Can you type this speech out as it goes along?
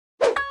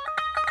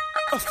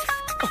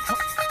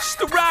It's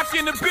the Rock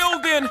in the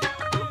building.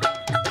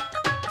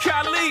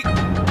 Khalid.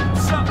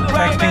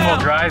 Texting while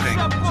driving.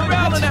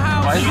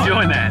 Why are you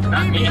doing that?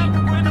 Not me.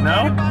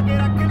 No?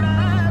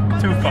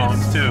 2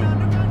 phones, too.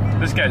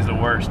 This guy's the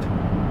worst.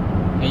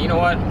 And you know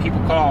what? People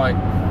call, like,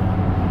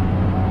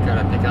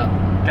 gotta pick up.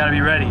 Gotta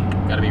be ready.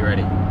 Gotta be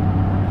ready.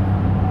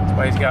 That's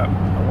why he's got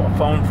a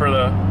phone for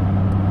the...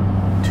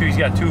 He's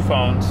got 2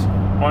 phones.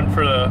 One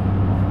for the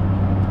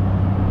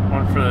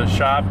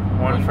shop,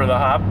 one for the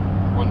hop.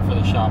 One for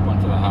the shop, one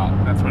for the hop.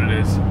 That's what it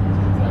is.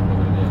 That's exactly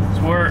what it is.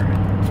 So we're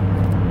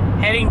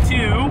heading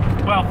to,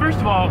 well, first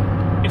of all,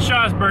 it's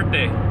Shaw's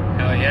birthday.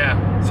 Hell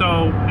yeah.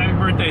 So, happy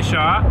birthday,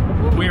 Shaw.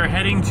 We are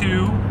heading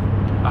to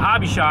a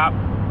hobby shop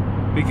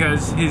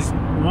because his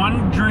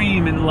one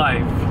dream in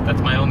life.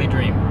 That's my only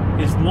dream.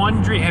 His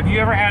one dream. Have you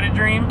ever had a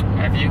dream?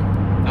 Have you?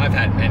 I've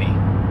had many.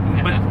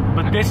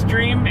 But this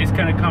dream is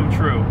gonna come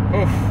true.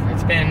 Oof,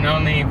 it's been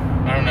only,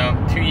 I don't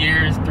know, 2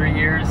 years, 3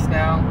 years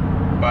now.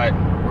 But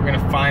we're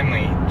gonna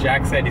finally,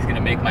 Jack said he's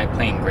gonna make my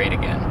plane great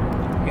again.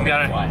 He's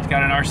got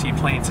an RC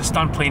plane. It's a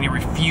stunt plane. He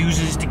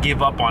refuses to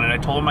give up on it. I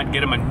told him I'd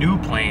get him a new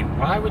plane.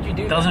 Why would you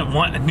do that? Doesn't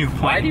want a new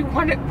plane. Why do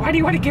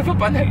you want to give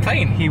up on that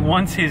plane? He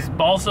wants his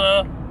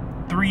Balsa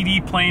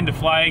 3D plane to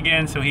fly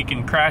again so he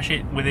can crash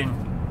it within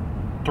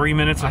 3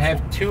 minutes. I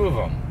have 2 of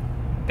them.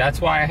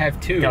 That's why I have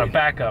 2. Got a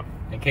backup.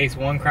 In case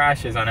one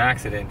crashes on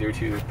accident due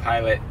to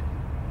pilot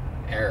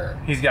error.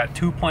 He's got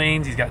 2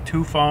 planes. He's got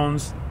 2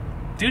 phones.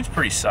 Dude's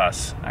pretty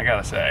sus, I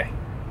gotta say.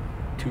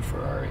 2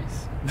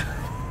 Ferraris.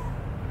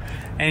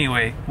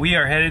 Anyway, we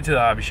are headed to the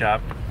hobby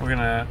shop.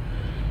 It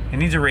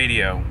needs a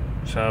radio.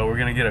 So we're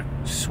gonna get a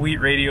sweet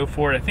radio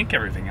for it. I think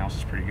everything else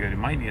is pretty good. It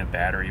might need a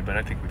battery, but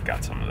I think we've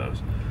got some of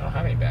those. I don't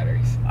have any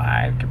batteries.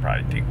 I could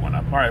probably pick one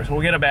up. All right, so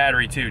we'll get a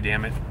battery too,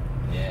 damn it.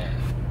 Yeah.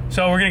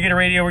 So we're gonna get a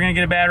radio, we're gonna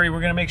get a battery,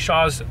 we're gonna make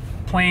Shaw's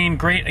plane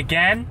great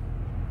again.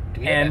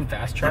 Do we have that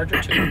fast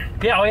charger too?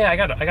 Yeah, oh yeah, I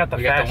got the fast.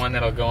 We got the one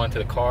that'll go into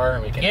the car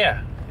and we can...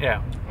 Yeah.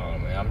 Oh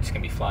man, I'm just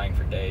gonna be flying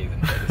for days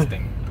until this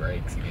thing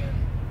breaks again.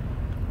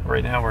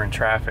 Right now we're in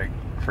traffic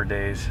for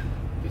days.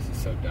 This is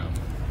so dumb.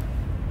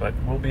 But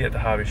we'll be at the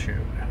hobby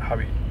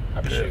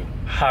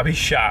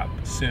shop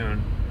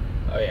soon.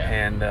 Oh yeah.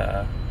 And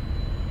we're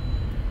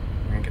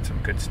gonna get some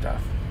good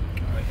stuff.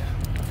 Oh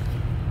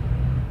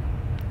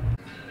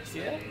yeah. See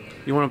that?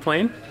 You want a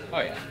plane? Oh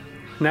yeah.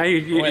 Now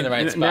we're in the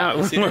right spot.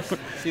 Now, see this?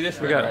 See this?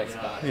 We're in the right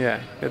spot. Yeah,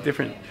 got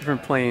different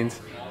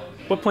planes.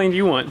 What plane do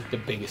you want? The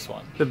biggest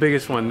one. The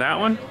biggest one. That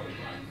one?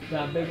 It's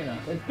not big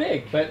enough. It's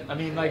big, but I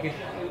mean, like,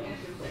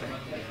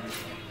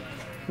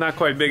 not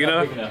quite big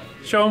enough. Big enough.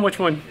 Show them which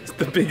one is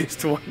the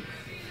biggest one.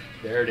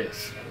 There it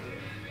is.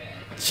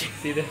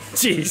 See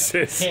this?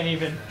 Jesus. Can't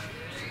even.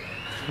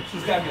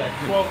 She's got to be like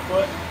 12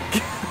 foot.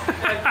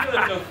 I feel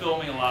there's no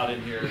filming allowed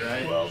in here,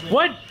 right? Well,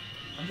 What?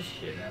 I'm just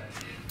kidding.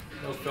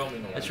 No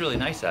filming. that's really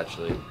nice,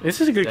 actually.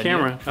 This is a good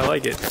camera. I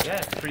like it. Yeah,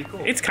 it's pretty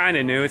cool. It's kind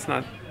of new. It's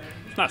not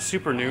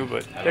super new,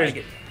 but I there's.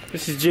 like it.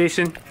 This is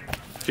Jason.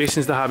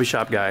 Jason's the hobby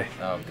shop guy.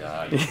 Oh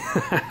God.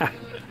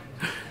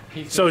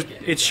 So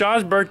it's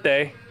Shaw's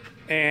birthday,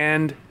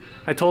 and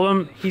I told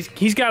him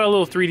he's got a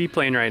little 3D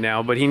plane right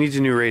now, but he needs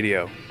a new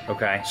radio.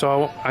 Okay.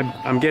 So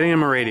I'm getting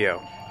him a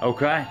radio.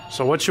 Okay.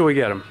 So what should we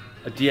get him?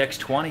 A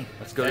DX20.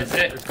 Let's go. That's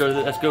it.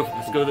 Let's go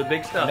to the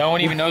big stuff. No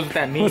one even knows what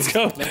that means. Let's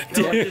go.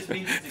 What this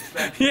means is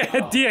expensive. Yeah,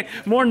 DX.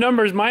 More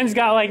numbers. Mine's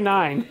got like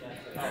 9.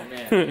 Oh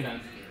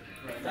man.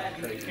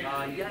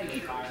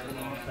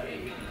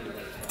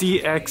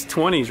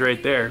 DX20's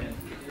right there.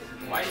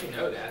 Why do you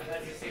know that?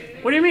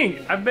 What do you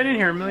mean? I've been in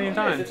here a million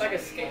times. It's like a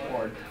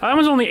skateboard. That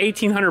was only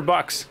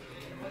 $1,800.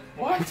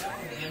 What?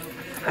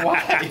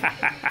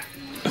 Why?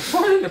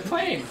 More than the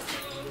plane.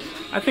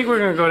 I think we're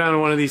gonna go down to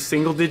one of these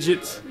single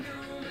digits.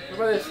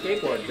 What about this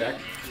skateboard, Jack?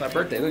 It's my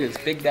birthday. Look at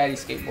this Big Daddy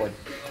skateboard.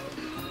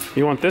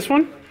 You want this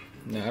one?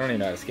 No, I don't even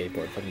know how to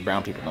skateboard. Fucking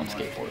brown people don't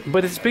skateboard.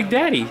 But it's Big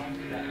Daddy.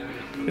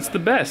 It's the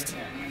best.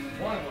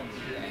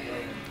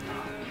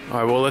 All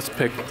right, well, let's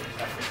pick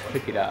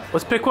it up.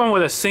 Let's pick one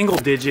with a single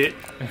digit.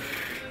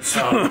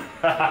 Yeah,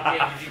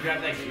 did you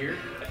grab that gear?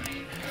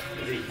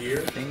 Is it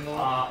here?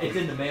 Single. It's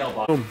in the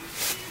mailbox. Boom.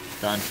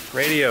 Done.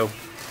 Radio.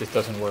 If this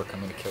doesn't work,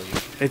 I'm gonna kill you.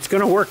 It's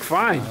gonna work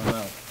fine. I don't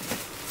know.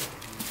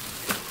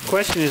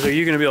 Question is, are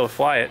you gonna be able to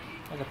fly it?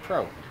 Like a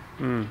pro.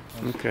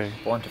 Okay.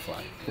 Born to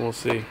fly. We'll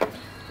see.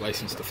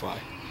 Licensed to fly.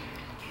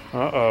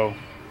 Uh-oh.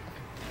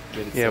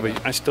 Yeah,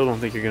 but I still don't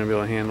think you're gonna be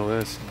able to handle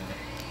this.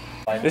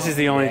 This is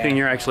the only thing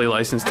you're actually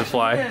licensed to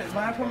fly.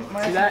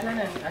 See that?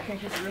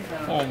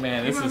 Oh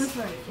man,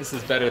 this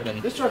is better than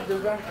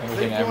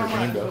everything I ever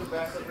dreamed of.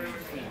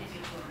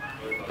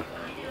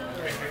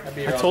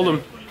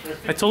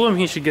 I told him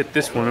he should get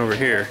this one over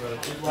here.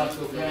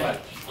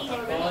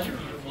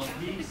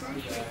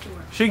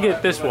 Should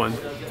get this one.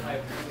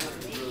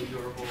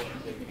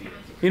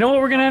 You know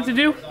what we're gonna have to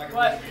do?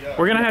 What?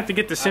 We're gonna have to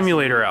get the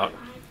simulator out.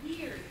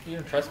 You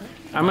don't trust me?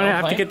 I'm gonna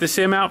have to get the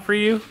sim out for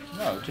you.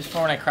 No, just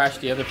for when I crashed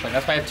the other plane.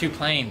 That's why I have 2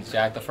 planes,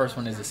 Jack. The first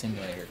one is a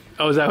simulator.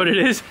 Oh, is that what it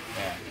is?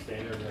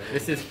 Yeah.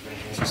 This is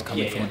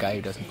coming from a guy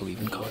who doesn't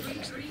believe in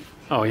condoms.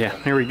 Oh yeah,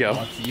 here we go.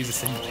 To use a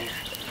simulator.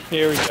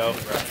 Here we go.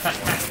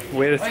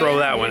 Way to throw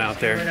that one out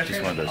there.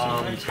 Just one of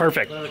those.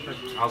 Perfect.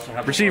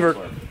 Receiver.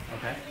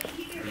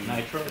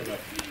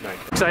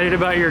 Excited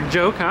about your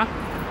joke, huh?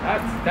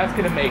 That's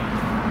gonna make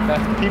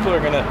people are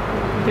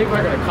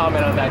gonna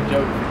comment on that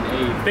joke.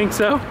 Think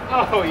so?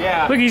 Oh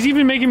yeah. Look, he's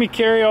even making me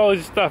carry all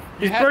his stuff.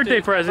 His You have birthday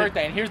to, present.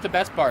 Birthday, and here's the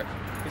best part.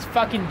 It's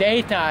fucking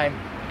daytime,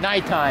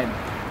 nighttime.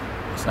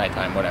 It's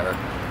nighttime, whatever.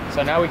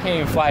 So now we can't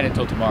even fly it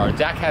until tomorrow.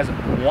 Zach has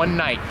one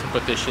night to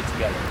put this shit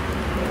together.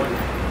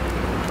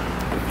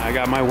 I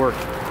got my work.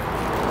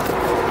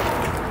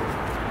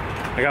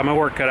 I got my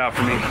work cut out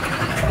for me.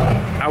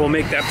 I will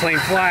make that plane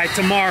fly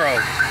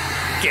tomorrow.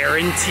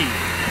 Guaranteed.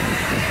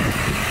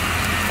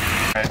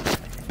 All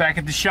right, back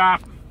at the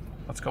shop.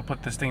 Let's go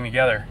put this thing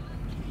together.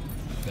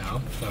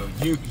 No,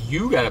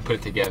 you gotta put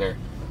it together.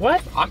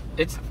 What?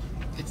 It's.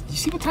 You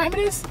see what time it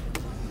is?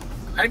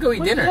 I gotta go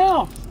eat dinner. The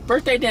hell?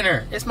 Birthday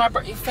dinner. It's my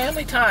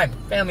family time.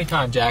 Family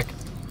time, Jack.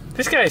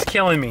 This guy's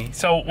killing me.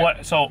 So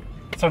what? So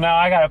now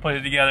I gotta put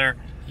it together.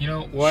 You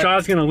know what?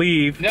 Shaw's gonna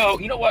leave. No,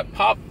 you know what?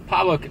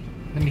 Pablo.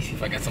 Let me see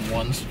if I got some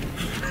ones.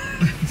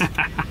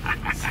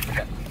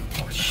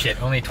 Oh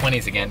shit! Only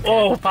 20s again.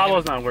 Oh,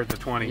 Pablo's not worth the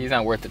 20. He's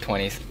not worth the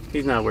 20s.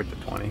 He's not worth the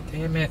 20.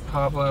 Damn it,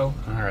 Pablo.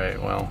 All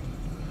right, well.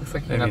 Looks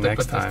like you're maybe gonna have to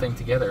next put this time. thing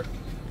together.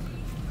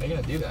 How are you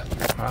gonna do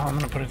that? Well, I'm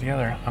gonna put it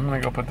together. I'm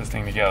gonna go put this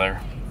thing together.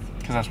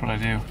 Because that's what I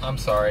do. I'm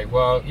sorry.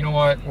 Well, you know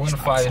what? We're gonna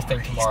fly this thing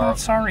He's tomorrow. not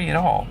sorry at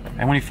all.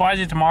 And when he flies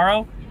it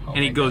tomorrow, Oh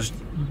and my it goes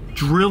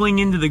drilling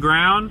into the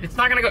ground, It's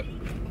not gonna go.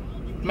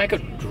 It might go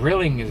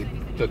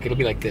drilling. Look, it'll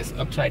be like this,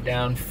 upside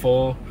down,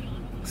 full.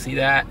 See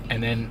that,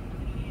 and then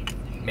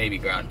maybe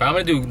ground. But I'm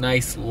gonna do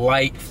nice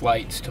light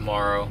flights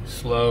tomorrow.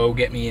 Slow,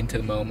 get me into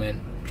the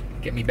moment,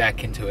 get me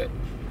back into it.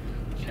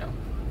 You know,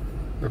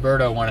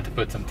 Roberto wanted to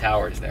put some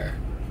towers there.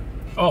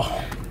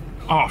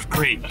 oh,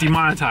 great,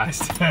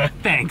 demonetized.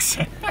 Thanks.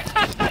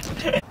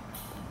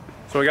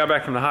 So we got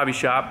back from the hobby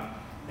shop,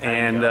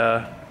 and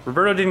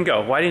Roberto didn't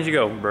go. Why didn't you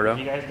go, Roberto?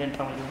 You guys didn't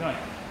tell me you were going.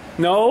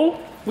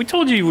 No, we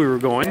told you we were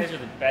You going. guys are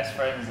the best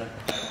friends that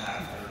I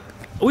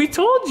have. We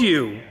told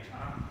you.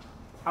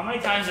 How many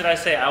times did I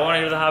say I want to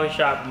go to the hobby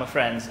shop with my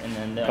friends, and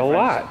then A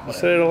lot. You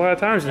said it a lot of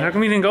times. And how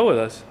come you didn't go with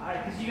us?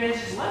 Because you guys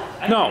just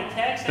left. I No, didn't get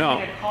a text, I no.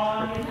 didn't get a call.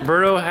 I didn't get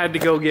Roberto had to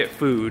go get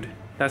food.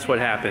 That's what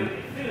happened.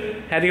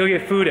 Had to go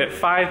get food at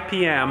 5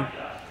 p.m.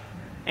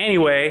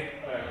 Anyway,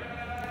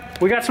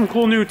 we got some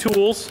cool new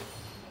tools.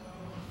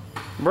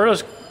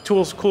 Roberto's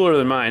tool's cooler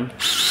than mine.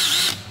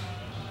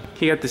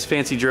 He got this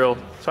fancy drill,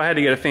 so I had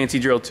to get a fancy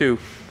drill too.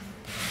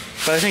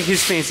 But I think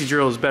his fancy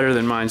drill is better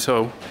than mine,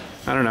 so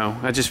I don't know.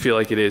 I just feel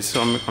like it is,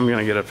 so I'm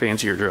gonna get a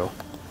fancier drill.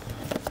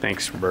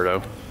 Thanks,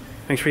 Roberto.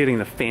 Thanks for getting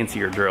the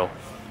fancier drill.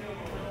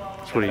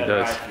 That's what he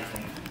does.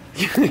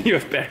 You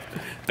have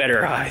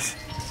better eyes.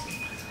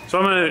 So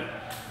I'm gonna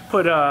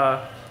put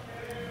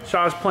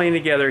Shaw's plane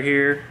together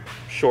here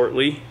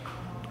shortly,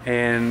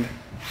 and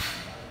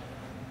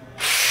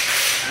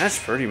that's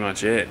pretty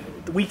much it.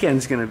 The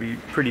weekend's gonna be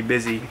pretty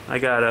busy. I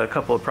got a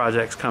couple of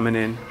projects coming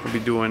in. We'll be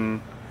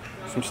doing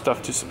some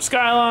stuff to some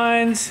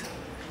Skylines.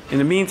 In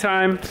the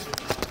meantime,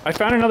 I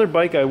found another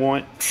bike I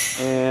want,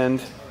 and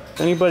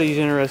if anybody's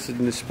interested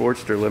in this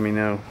Sportster, let me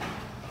know.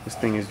 This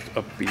thing is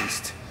a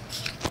beast.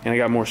 And I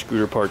got more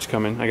scooter parts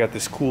coming. I got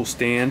this cool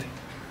stand.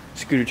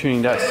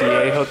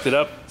 Scootertuning.ca hooked it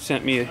up,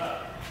 sent me a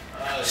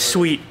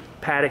sweet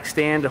paddock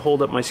stand to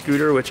hold up my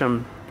scooter, which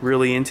I'm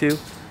really into.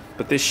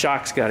 But this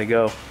shock's got to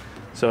go.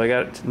 So I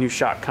got a new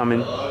shock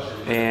coming,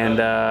 and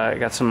I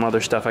got some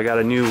other stuff. I got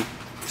a new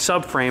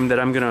subframe that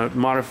I'm gonna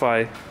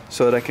modify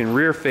so that I can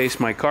rear face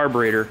my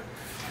carburetor,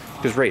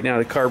 because right now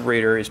the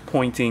carburetor is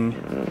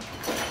pointing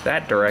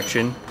that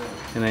direction,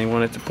 and I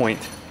want it to point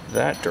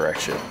that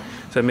direction.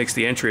 So it makes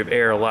the entry of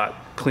air a lot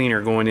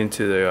cleaner going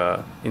into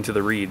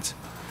the reeds.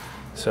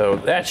 So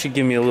that should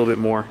give me a little bit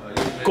more.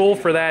 Goal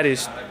for that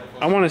is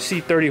I want to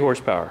see 30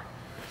 horsepower.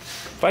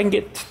 If I can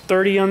get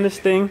 30 on this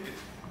thing,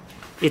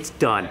 it's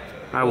done.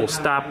 I will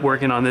stop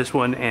working on this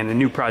one and a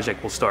new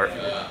project will start.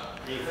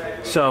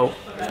 So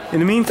in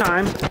the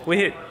meantime, we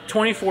hit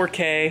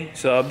 24K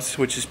subs,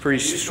 which is pretty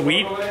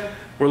sweet.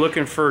 We're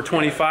looking for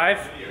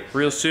 25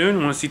 real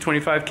soon. Want to see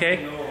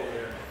 25K?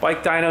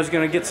 Bike Dyno's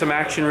gonna get some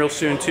action real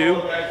soon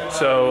too.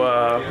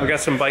 So we got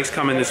some bikes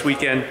coming this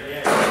weekend.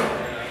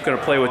 Gonna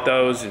play with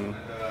those and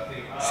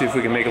see if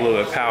we can make a little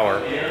bit of power.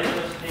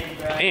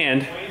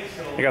 And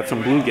I got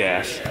some blue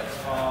gas.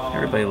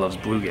 Everybody loves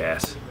blue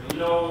gas.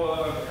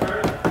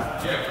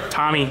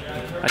 Tommy,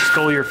 I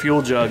stole your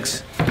fuel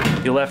jugs.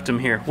 You left them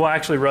here. Well,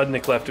 actually,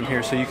 Rudnick left them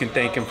here, so you can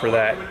thank him for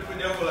that.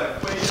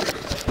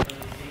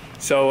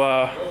 So,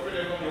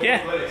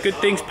 yeah, good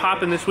things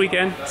popping this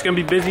weekend. It's gonna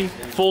be busy,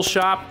 full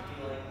shop,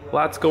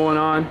 lots going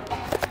on.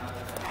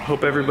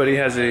 Hope everybody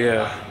has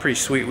a pretty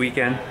sweet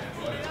weekend.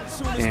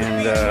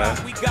 And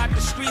we got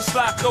the streets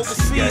locked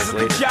overseas guys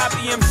with the later.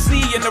 Jobby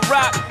MC and the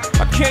Rock.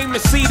 I came to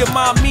see the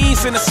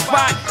mommies in the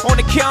spot. On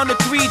the count of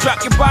 3,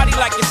 drop your body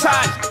like it's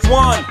hot.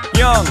 1,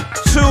 young,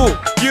 2,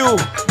 you,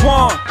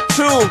 1,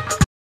 2.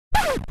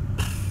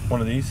 one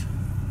of these.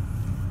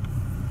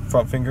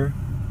 front finger.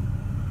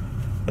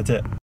 That's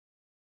it.